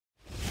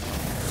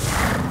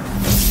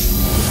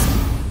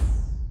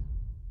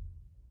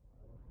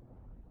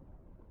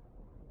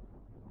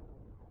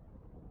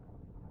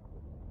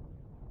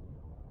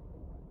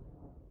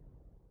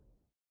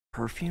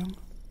Perfume?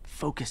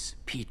 Focus,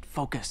 Pete,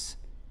 focus.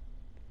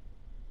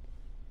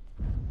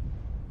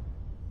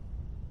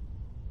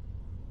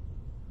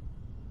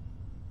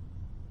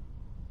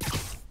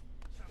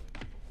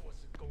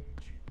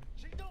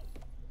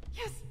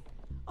 Yes!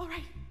 All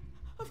right.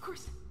 Of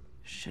course.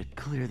 Should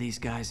clear these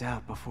guys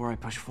out before I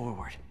push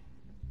forward.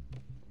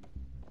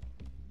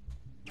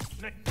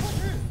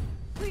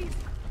 Please,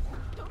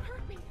 don't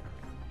hurt me.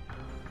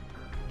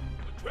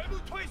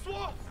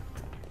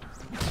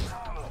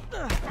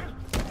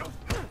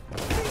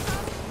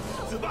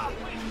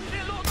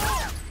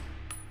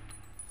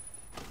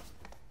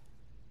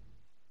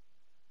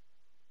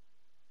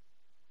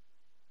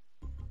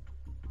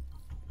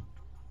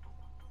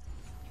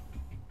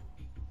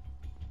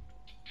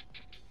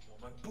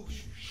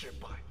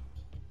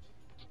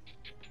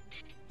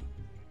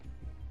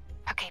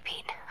 Okay,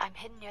 Pete. I'm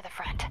hidden near the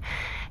front.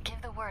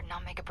 Give the word and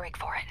I'll make a break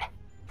for it.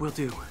 Will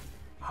do.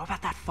 How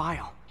about that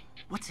file?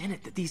 What's in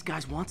it that these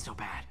guys want so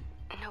bad?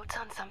 Notes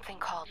on something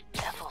called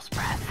Devil's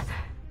Breath.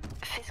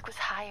 Fisk was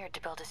hired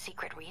to build a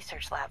secret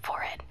research lab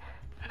for it.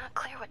 Not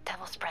clear what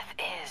Devil's Breath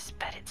is,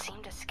 but it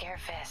seemed to scare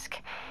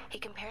Fisk. He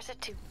compares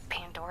it to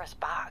Pandora's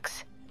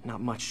box.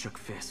 Not much shook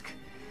Fisk.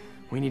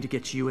 We need to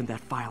get you and that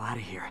file out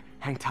of here.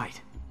 Hang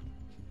tight.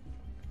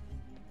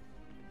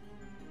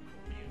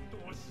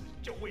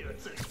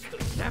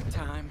 Nap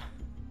time.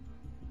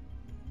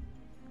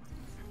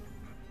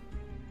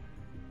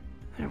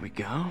 There we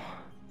go.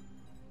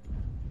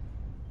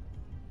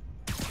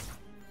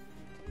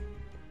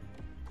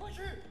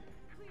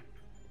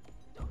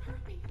 Don't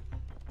hurt me.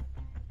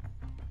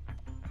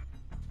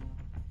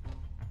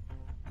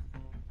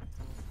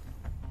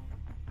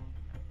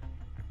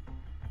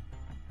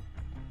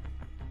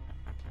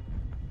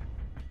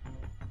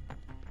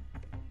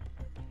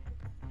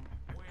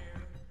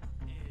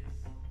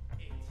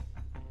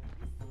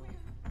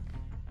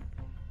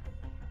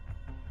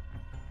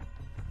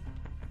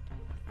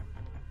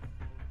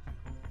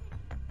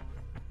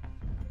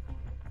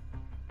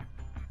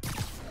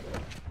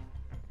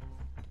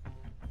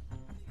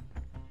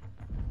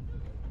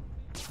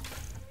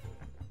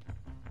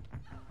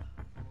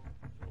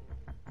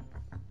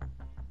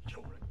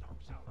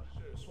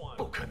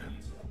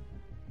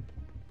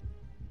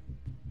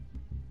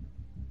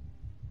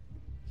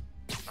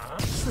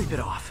 Sleep it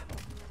off.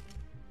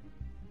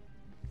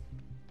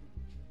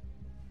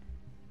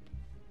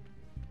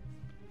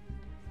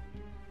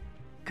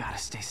 Gotta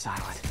stay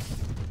silent.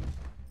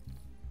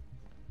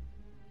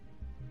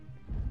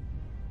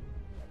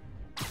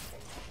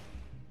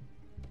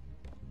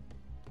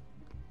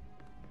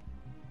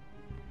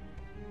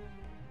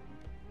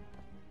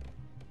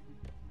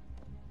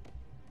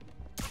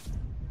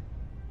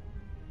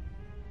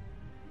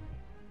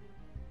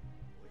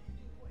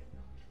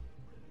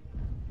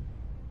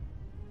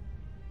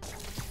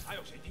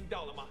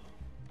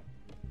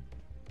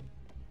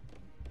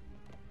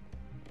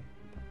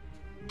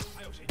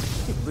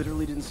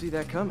 Literally didn't see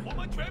that coming.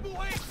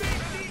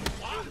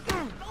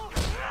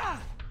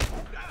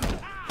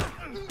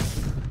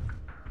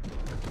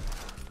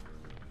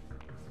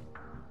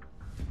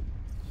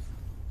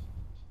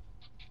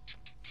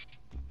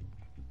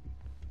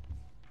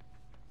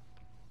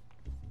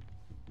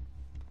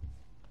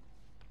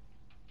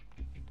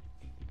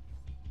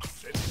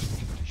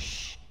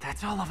 Shh,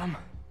 that's all of them.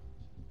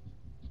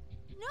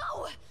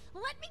 No!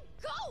 Let me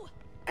go!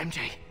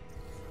 MJ.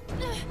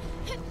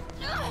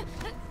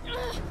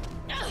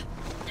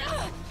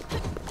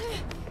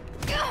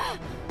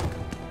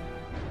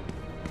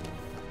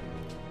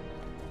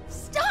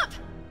 Stop!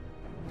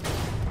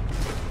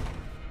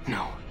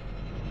 No.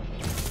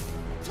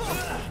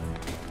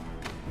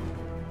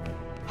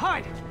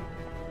 Hide!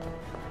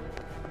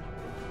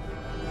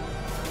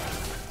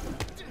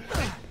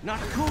 Not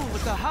cool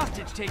with the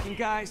hostage-taking,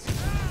 guys.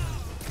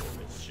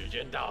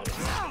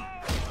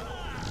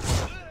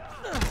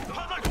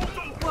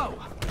 Whoa!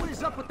 What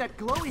is up with that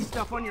glowy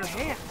stuff on your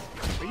hand?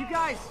 Are you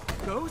guys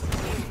ghosts?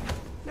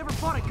 Never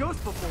fought a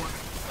ghost before.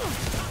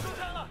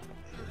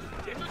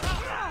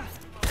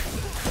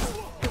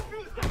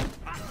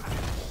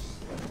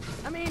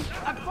 I mean,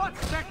 I've fought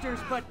specters,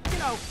 but, you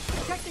know,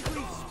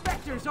 technically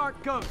specters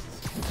aren't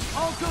ghosts.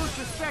 All ghosts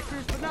are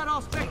specters, but not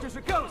all specters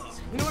are ghosts.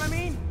 You know what I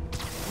mean?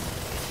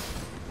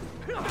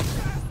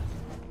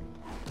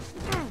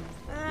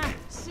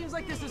 Seems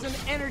like this is an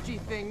energy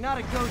thing, not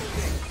a ghost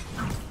thing.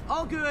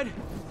 All good.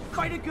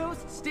 Fight a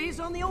ghost stays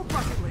on the old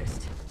bucket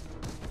list.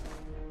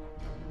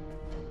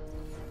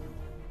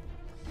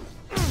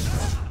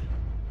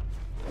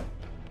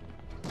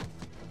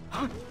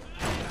 Huh?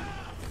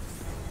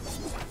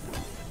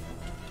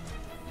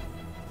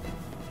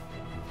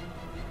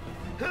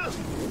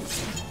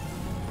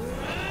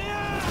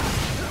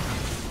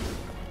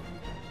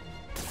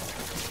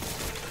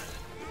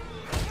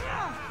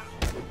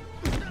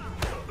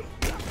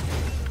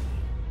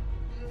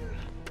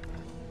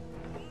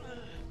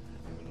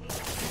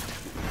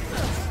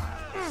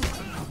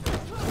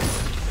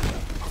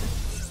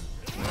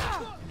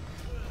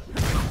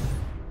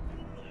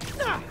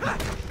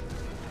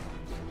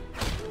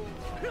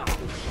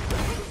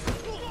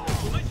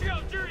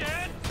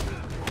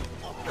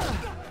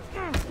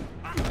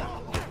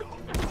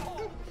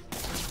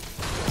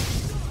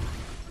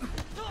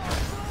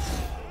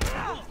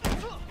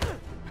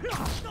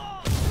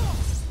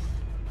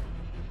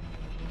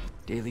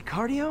 Daily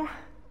cardio?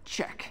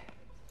 Check.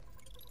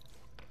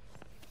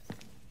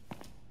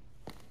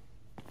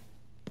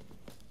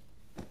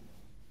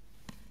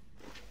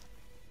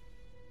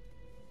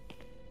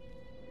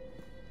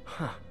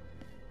 Huh.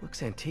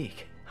 Looks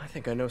antique. I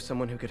think I know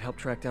someone who could help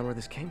track down where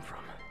this came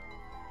from.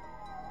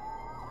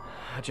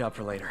 A job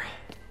for later.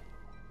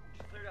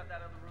 Cleared out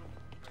that other room.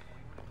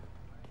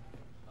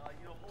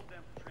 Hold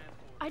them for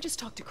transport. I just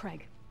talked to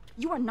Craig.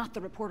 You are not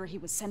the reporter he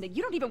was sending.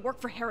 You don't even work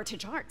for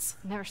Heritage Arts.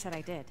 Never said I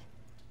did.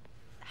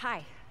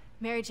 Hi,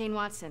 Mary Jane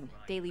Watson,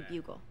 Daily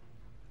Bugle.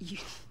 You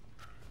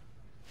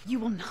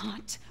will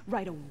not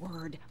write a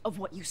word of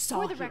what you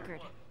saw For the here. record,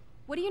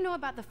 what do you know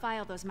about the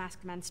file those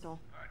masked men stole?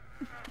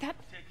 That...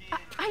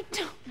 I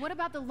don't... What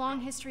about the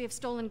long history of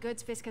stolen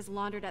goods Fisk has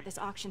laundered at this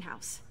auction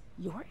house?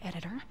 Your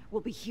editor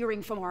will be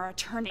hearing from our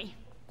attorney.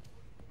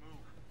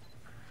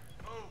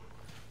 Move.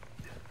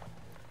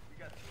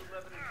 We got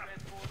 211 in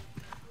transport.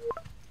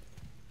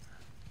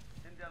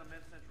 Heading down to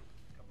Med Central.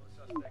 A couple of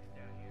suspects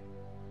down here.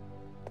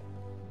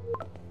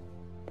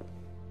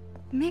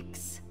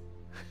 Mix?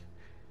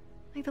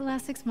 Like the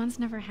last 6 months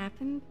never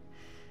happened?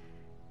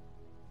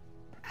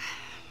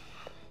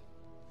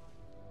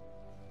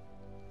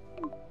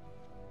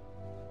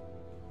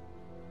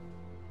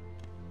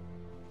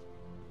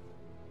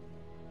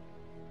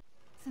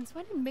 Since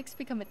when did Mix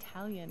become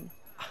Italian?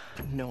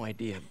 No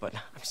idea, but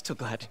I'm still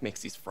glad he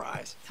makes these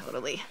fries.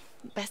 Totally.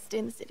 Best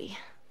in the city.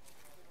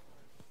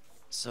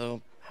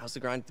 So, how's the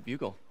grind at the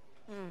Bugle?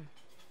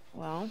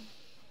 Well,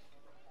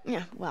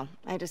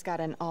 I just got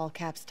an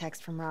all-caps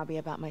text from Robbie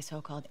about my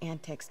so-called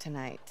antics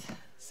tonight.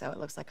 So it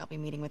looks like I'll be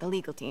meeting with a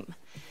legal team.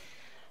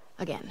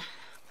 Again.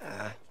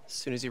 As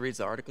soon as he reads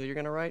the article you're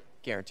gonna write,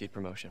 guaranteed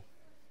promotion.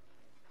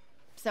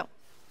 So,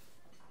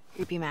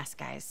 creepy mask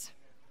guys.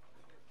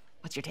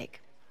 What's your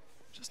take?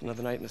 Just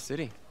another night in the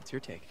city. What's your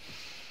take?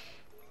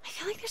 I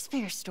feel like there's a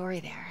bigger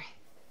story there.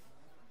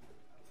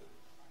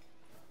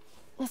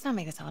 Let's not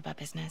make this all about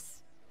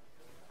business.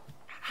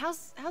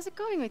 How's it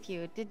going with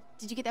you? Did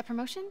you get that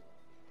promotion?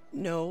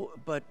 No,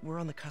 but we're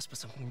on the cusp of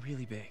something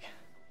really big.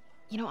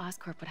 You know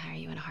Oscorp would hire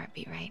you in a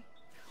heartbeat, right?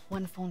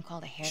 One phone call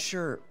to Harry.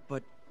 Sure,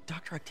 but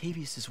Dr.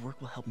 Octavius's work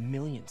will help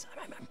millions.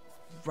 I'm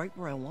right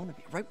where I want to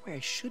be, right where I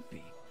should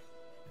be.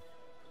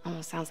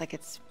 Almost sounds like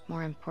it's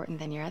more important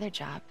than your other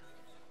job.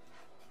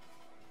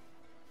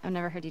 I've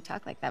never heard you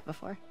talk like that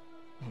before.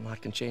 A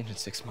lot can change in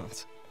 6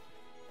 months.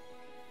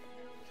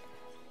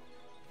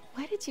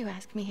 Why did you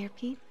ask me here,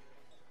 Pete?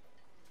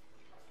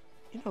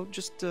 You know,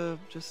 just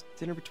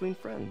dinner between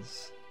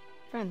friends.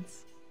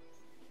 Friends.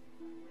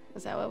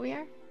 Is that what we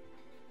are?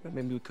 Well,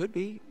 maybe we could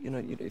be, you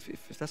know,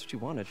 if that's what you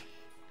wanted.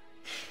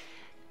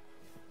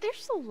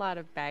 There's a lot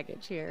of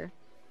baggage here.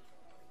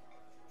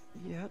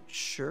 Yeah,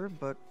 sure,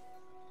 but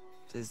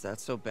is that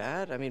so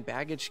bad? I mean,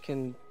 baggage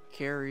can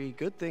carry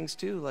good things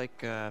too,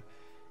 like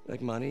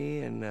money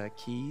and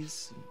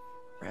keys, and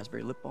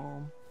raspberry lip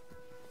balm.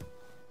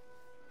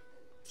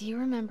 Do you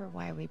remember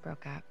why we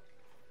broke up?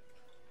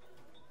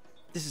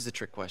 This is a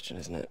trick question,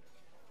 isn't it?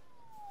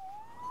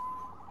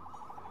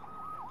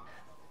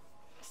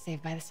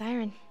 Saved by the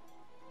siren.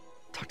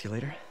 Talk to you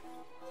later.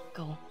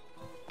 Go.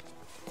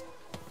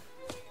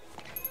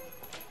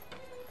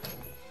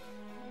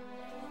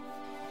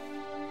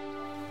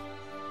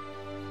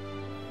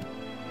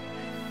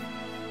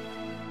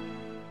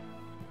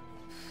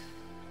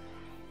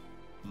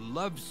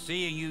 Love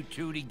seeing you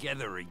two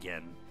together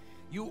again.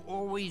 You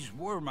always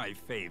were my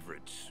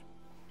favorites.